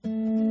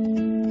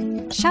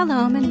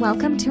Shalom and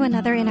welcome to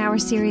another in our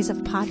series of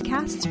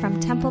podcasts from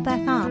Temple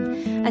Beth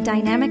Am, a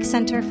dynamic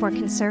center for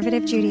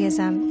conservative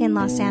Judaism in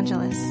Los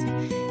Angeles.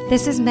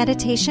 This is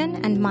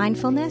Meditation and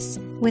Mindfulness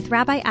with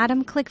Rabbi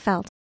Adam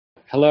Kligfeld.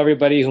 Hello,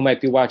 everybody who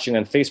might be watching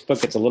on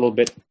Facebook. It's a little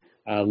bit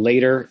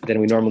later than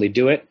we normally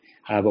do it,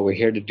 but we're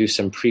here to do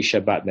some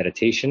pre-Shabbat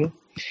meditation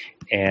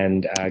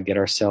and get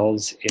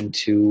ourselves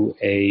into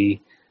a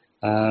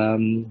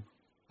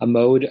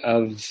mode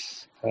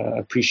of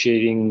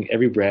appreciating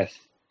every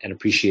breath and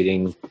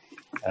appreciating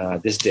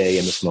this day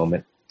and this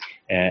moment.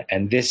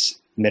 And this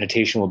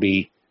meditation will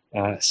be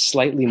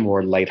slightly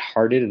more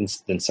lighthearted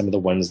than some of the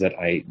ones that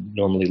I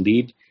normally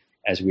lead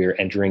as we are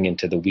entering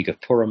into the week of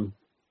Purim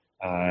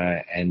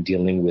and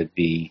dealing with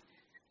the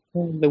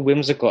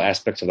whimsical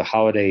aspects of the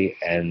holiday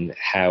and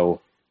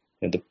how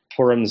the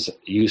Purim's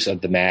use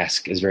of the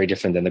mask is very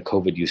different than the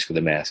COVID use of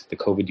the mask. The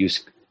COVID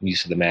use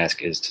of the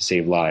mask is to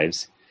save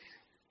lives.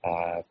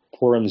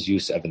 Purim's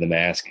use of the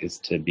mask is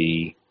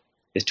to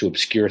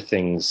obscure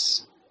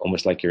things,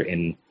 almost like you're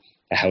in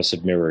a house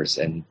of mirrors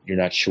and you're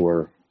not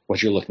sure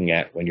what you're looking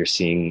at when you're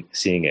seeing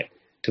it,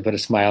 to put a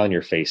smile on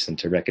your face and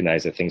to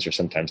recognize that things are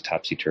sometimes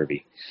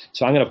topsy-turvy.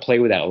 So I'm going to play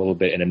with that a little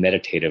bit in a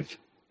meditative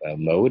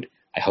mode.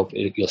 I hope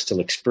you'll still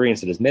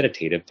experience it as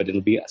meditative, but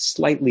it'll be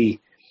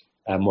slightly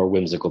more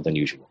whimsical than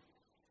usual.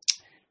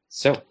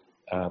 So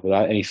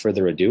without any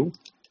further ado,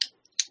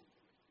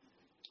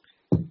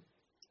 I'd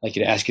like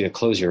to ask you to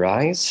close your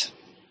eyes.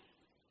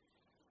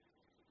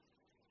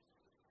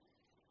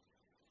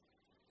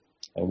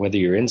 And whether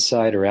you're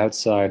inside or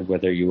outside,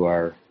 whether you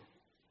are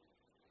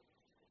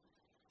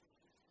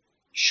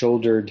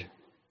shouldered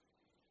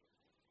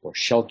or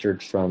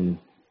sheltered from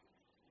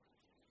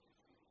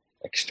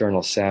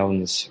external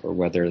sounds, or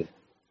whether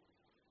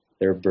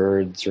they're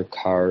birds or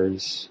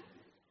cars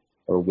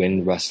or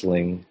wind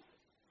rustling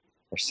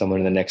or someone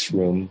in the next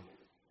room,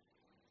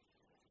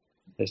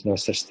 there's no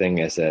such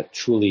thing as a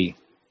truly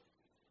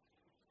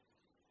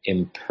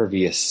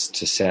impervious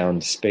to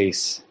sound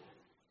space.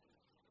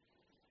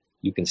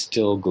 You can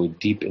still go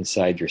deep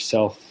inside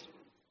yourself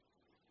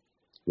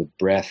with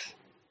breath,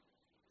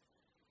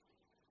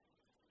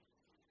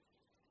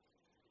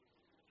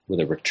 with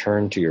a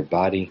return to your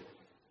body,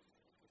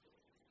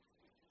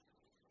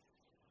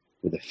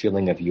 with a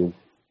feeling of you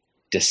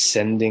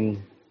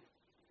descending,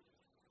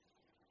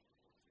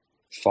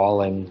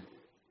 falling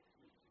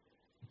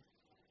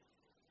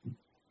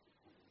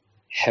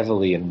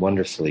heavily and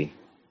wonderfully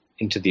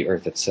into the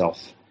earth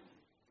itself.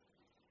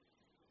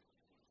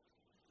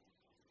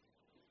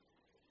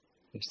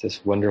 It's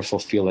this wonderful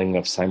feeling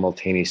of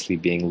simultaneously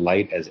being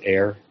light as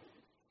air,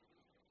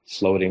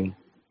 floating,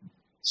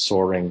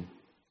 soaring,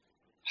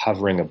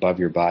 hovering above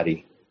your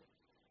body.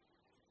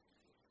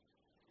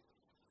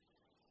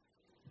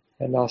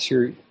 And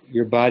also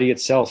your body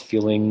itself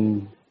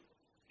feeling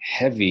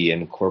heavy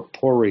and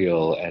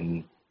corporeal,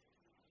 and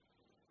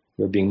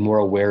you're being more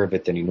aware of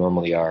it than you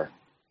normally are.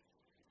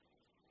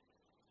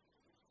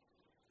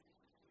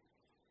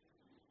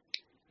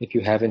 If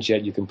you haven't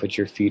yet, you can put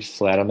your feet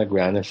flat on the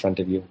ground in front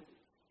of you,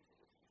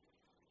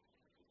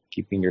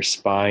 keeping your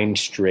spine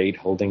straight,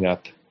 holding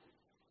up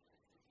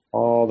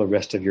all the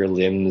rest of your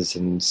limbs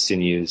and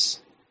sinews.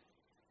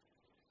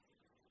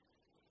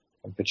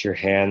 And put your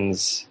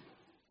hands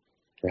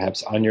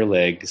perhaps on your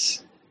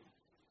legs,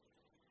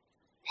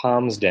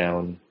 palms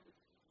down,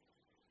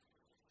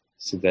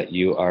 so that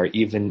you are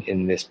even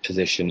in this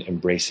position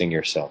embracing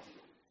yourself.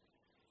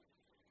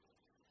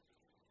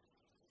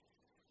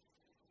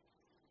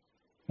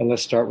 And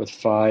let's start with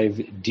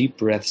 5 deep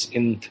breaths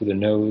in through the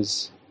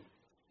nose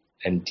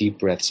and deep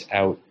breaths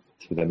out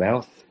through the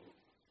mouth,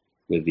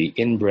 with the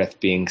in-breath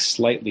being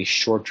slightly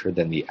shorter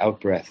than the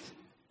out-breath,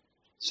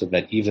 so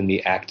that even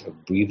the act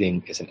of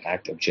breathing is an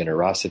act of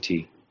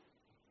generosity.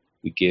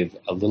 We give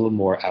a little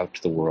more out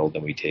to the world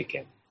than we take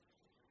in.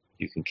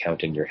 You can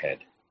count in your head.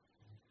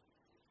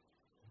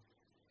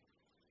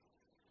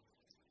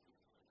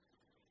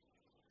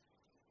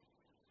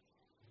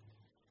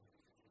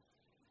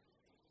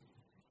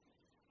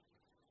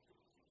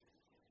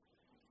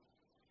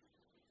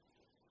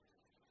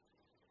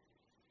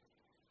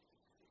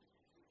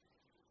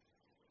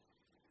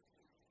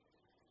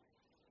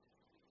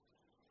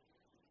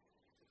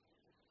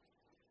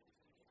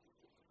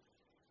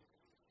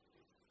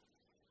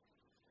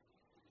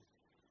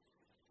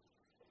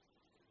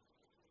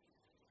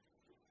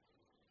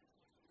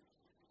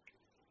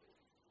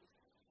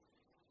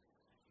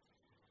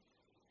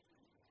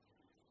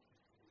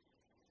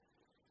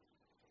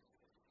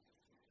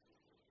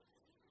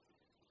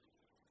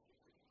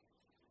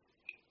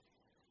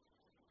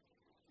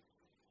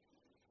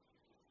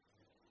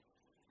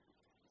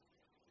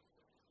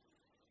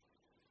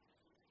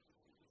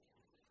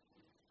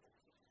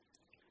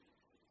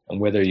 And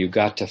whether you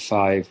got to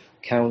 5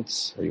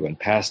 counts, or you went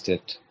past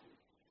it,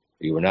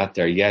 or you were not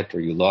there yet,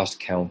 or you lost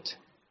count,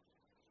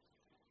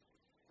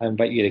 I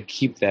invite you to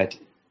keep that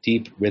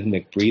deep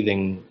rhythmic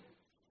breathing,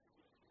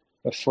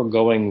 but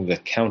foregoing the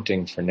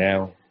counting for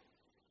now.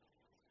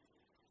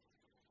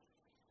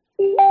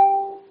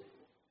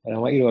 And I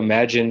want you to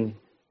imagine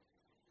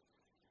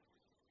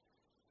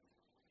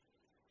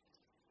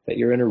that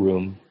you're in a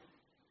room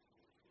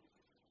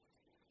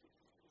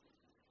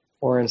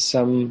or in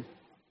some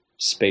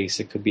space.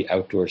 It could be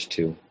outdoors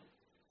too.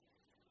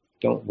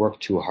 Don't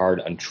work too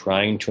hard on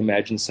trying to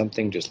imagine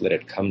something. Just let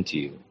it come to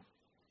you.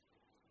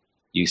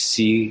 You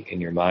see in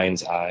your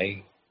mind's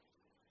eye,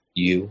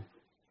 you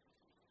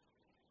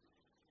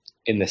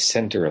in the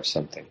center of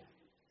something.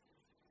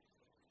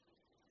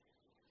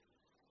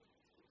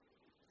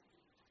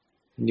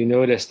 And you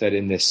notice that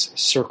in this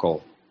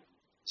circle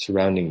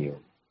surrounding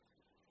you,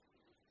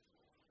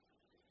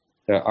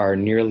 there are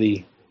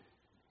nearly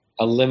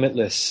a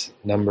limitless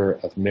number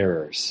of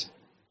mirrors.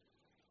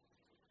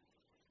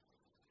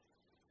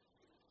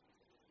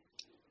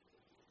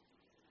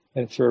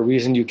 And for a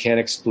reason you can't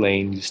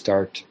explain, you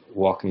start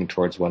walking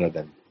towards one of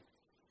them.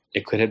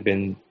 It could have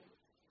been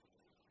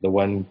the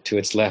one to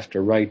its left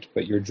or right,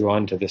 but you're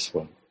drawn to this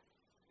one.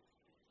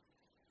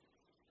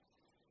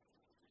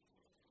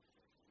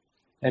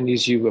 And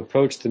as you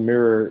approach the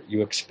mirror,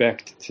 you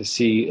expect to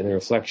see in the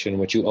reflection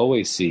what you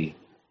always see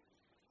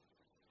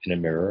in a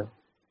mirror,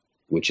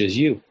 which is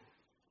you.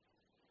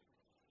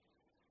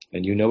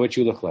 And you know what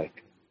you look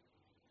like.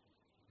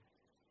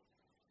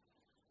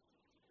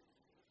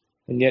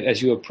 And yet,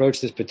 as you approach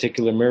this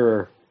particular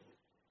mirror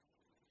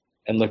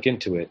and look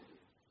into it,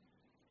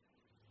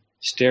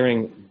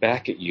 staring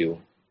back at you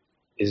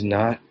is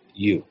not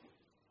you.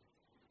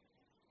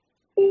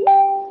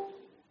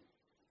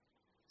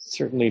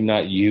 Certainly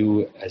not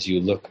you as you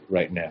look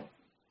right now.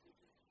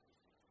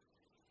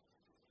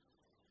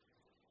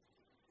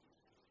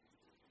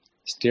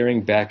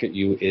 Staring back at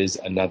you is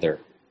another.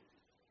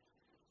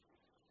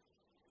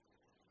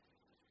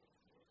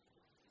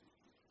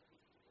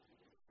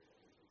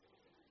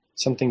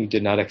 Something you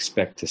did not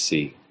expect to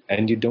see,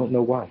 and you don't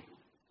know why.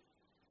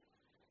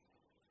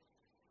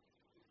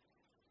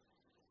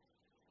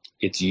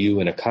 It's you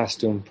in a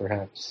costume,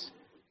 perhaps.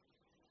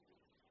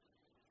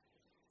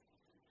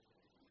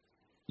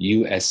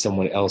 You as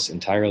someone else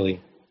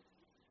entirely.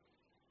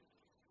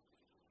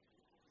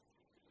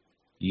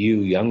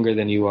 You younger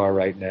than you are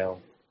right now.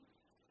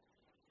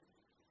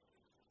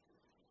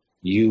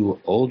 You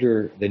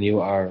older than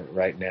you are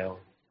right now.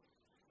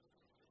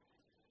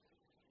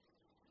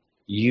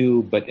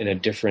 You, but in a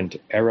different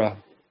era.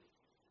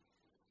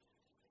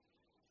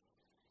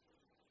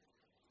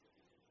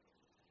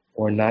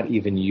 Or not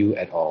even you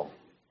at all.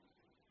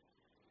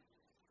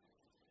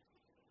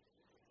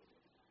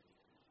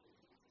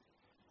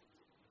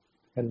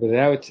 And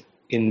without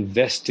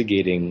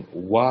investigating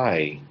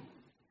why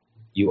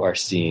you are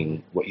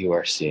seeing what you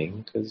are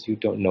seeing, because you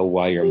don't know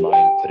why your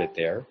mind put it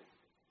there,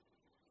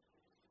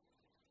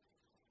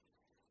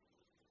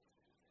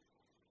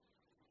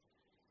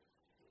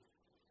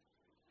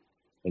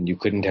 and you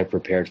couldn't have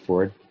prepared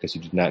for it because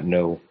you did not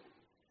know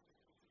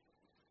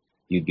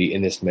you'd be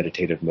in this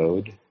meditative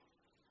mode,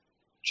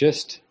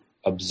 just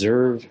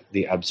observe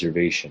the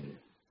observation.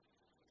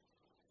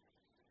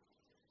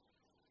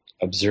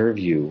 Observe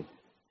you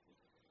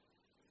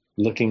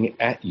looking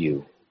at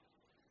you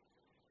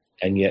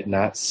and yet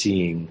not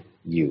seeing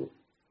you.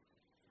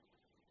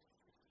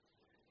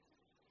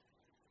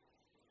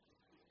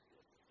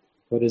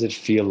 What does it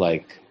feel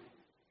like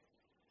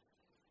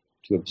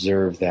to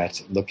observe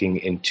that looking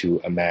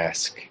into a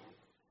mask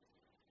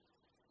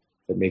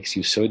that makes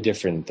you so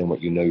different than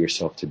what you know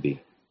yourself to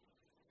be?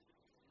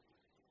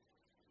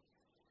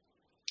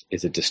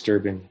 Is it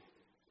disturbing?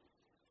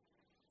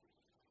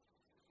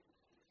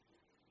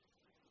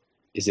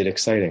 Is it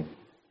exciting?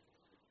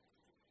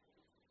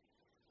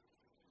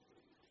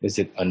 Is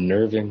it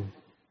unnerving?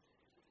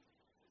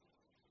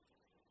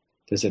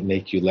 Does it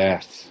make you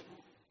laugh?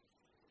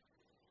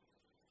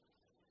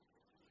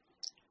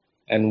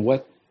 And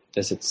what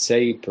does it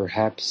say,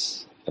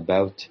 perhaps,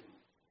 about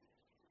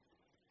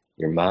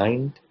your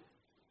mind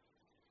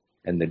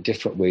and the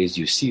different ways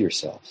you see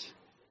yourself?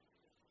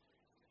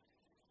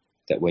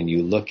 That when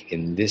you look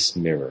in this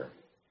mirror,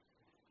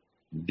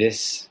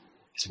 this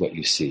is what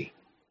you see.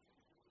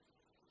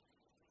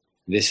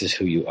 This is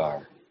who you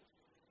are.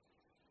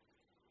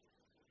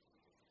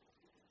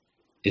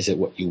 Is it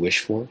what you wish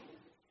for?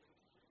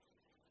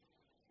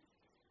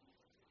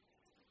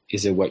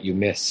 Is it what you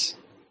miss?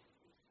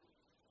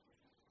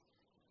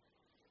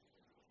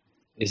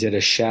 Is it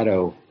a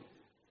shadow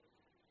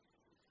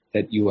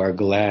that you are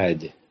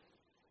glad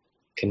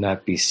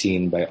cannot be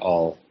seen by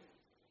all?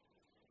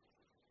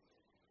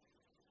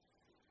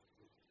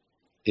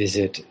 Is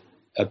it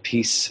a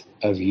piece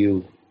of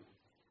you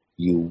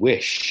you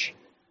wish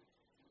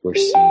were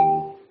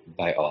seen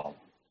by all?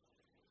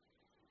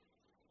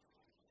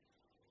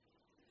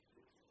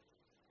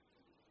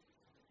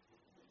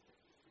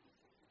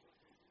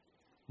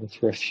 And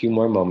for a few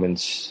more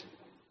moments,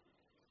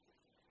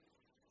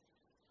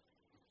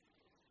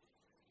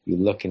 you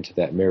look into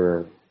that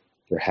mirror.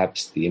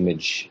 Perhaps the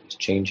image is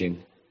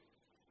changing.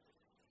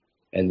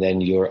 And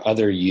then your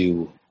other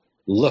you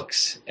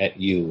looks at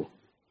you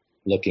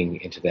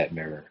looking into that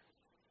mirror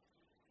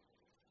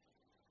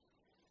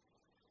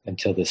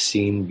until the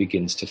scene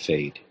begins to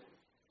fade.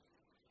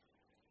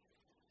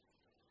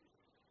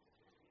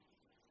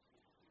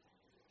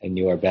 and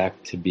you are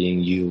back to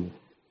being you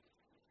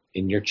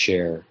in your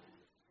chair,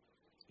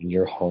 in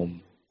your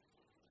home,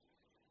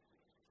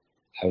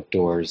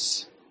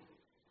 outdoors,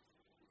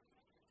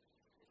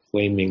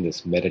 claiming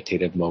this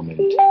meditative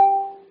moment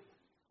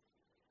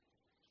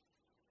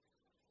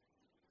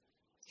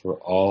for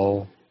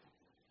all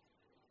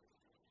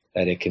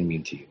that it can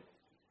mean to you.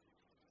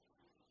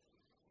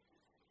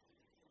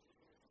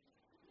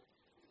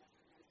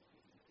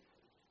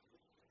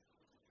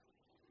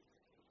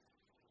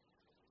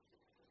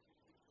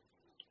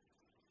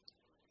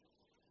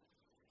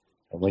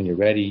 And when you're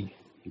ready,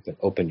 you can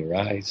open your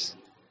eyes.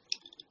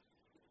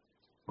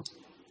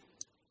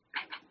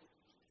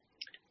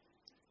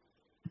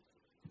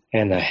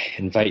 And I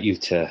invite you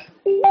to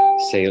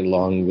say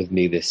along with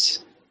me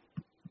this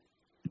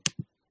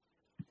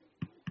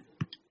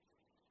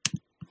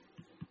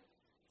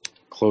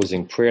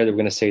closing prayer that we're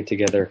going to say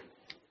together.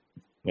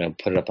 I'm going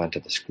to put it up onto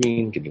the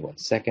screen. Give me 1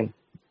 second.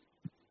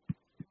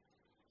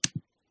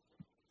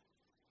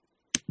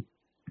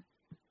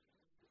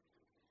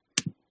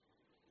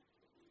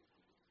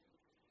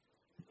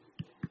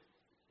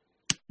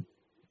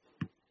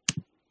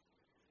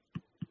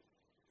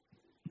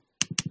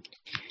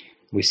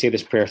 We say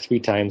this prayer 3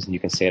 times, and you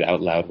can say it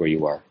out loud where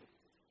you are.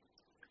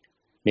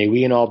 May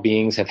we and all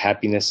beings have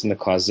happiness in the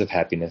causes of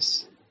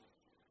happiness.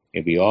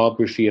 May we all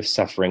be free of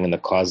suffering in the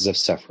causes of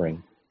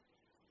suffering.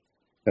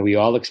 May we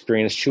all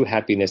experience true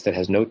happiness that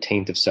has no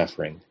taint of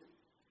suffering.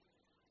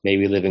 May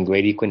we live in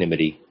great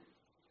equanimity,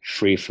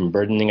 free from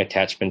burdening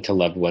attachment to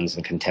loved ones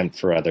and contempt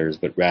for others,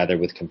 but rather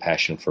with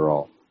compassion for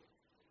all.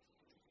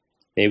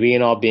 May we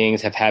and all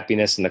beings have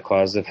happiness in the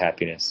causes of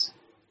happiness.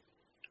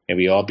 May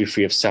we all be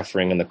free of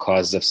suffering and the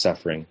causes of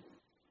suffering.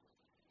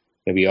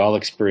 May we all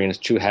experience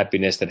true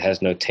happiness that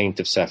has no taint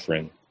of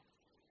suffering.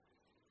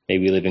 May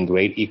we live in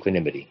great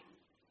equanimity,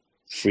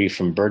 free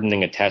from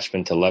burdening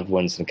attachment to loved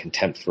ones and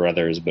contempt for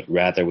others, but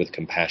rather with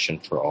compassion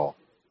for all.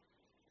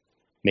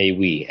 May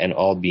we and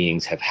all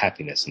beings have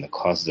happiness in the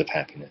causes of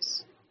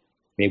happiness.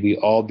 May we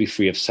all be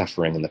free of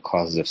suffering and the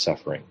causes of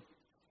suffering.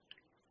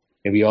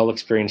 May we all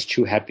experience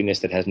true happiness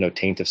that has no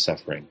taint of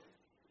suffering.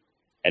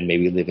 And may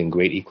we live in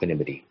great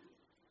equanimity,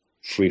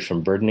 free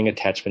from burdening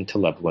attachment to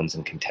loved ones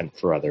and contempt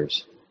for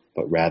others,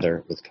 but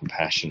rather with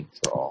compassion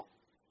for all.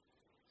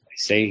 I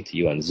say to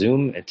you on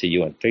Zoom and to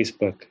you on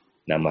Facebook,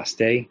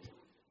 Namaste,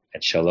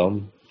 and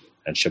Shalom,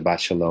 and Shabbat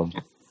Shalom,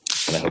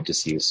 and I hope to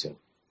see you soon.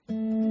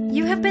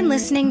 You have been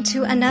listening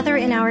to another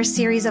in our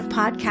series of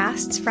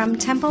podcasts from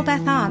Temple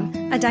Beth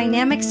Am, a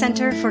dynamic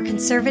center for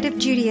conservative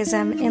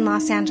Judaism in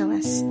Los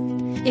Angeles.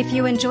 If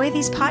you enjoy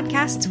these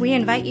podcasts, we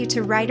invite you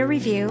to write a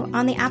review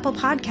on the Apple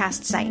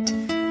Podcast site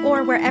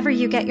or wherever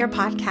you get your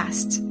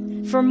podcasts.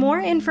 For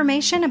more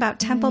information about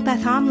Temple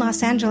Beth Am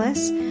Los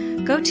Angeles,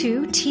 go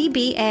to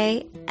tbala.org.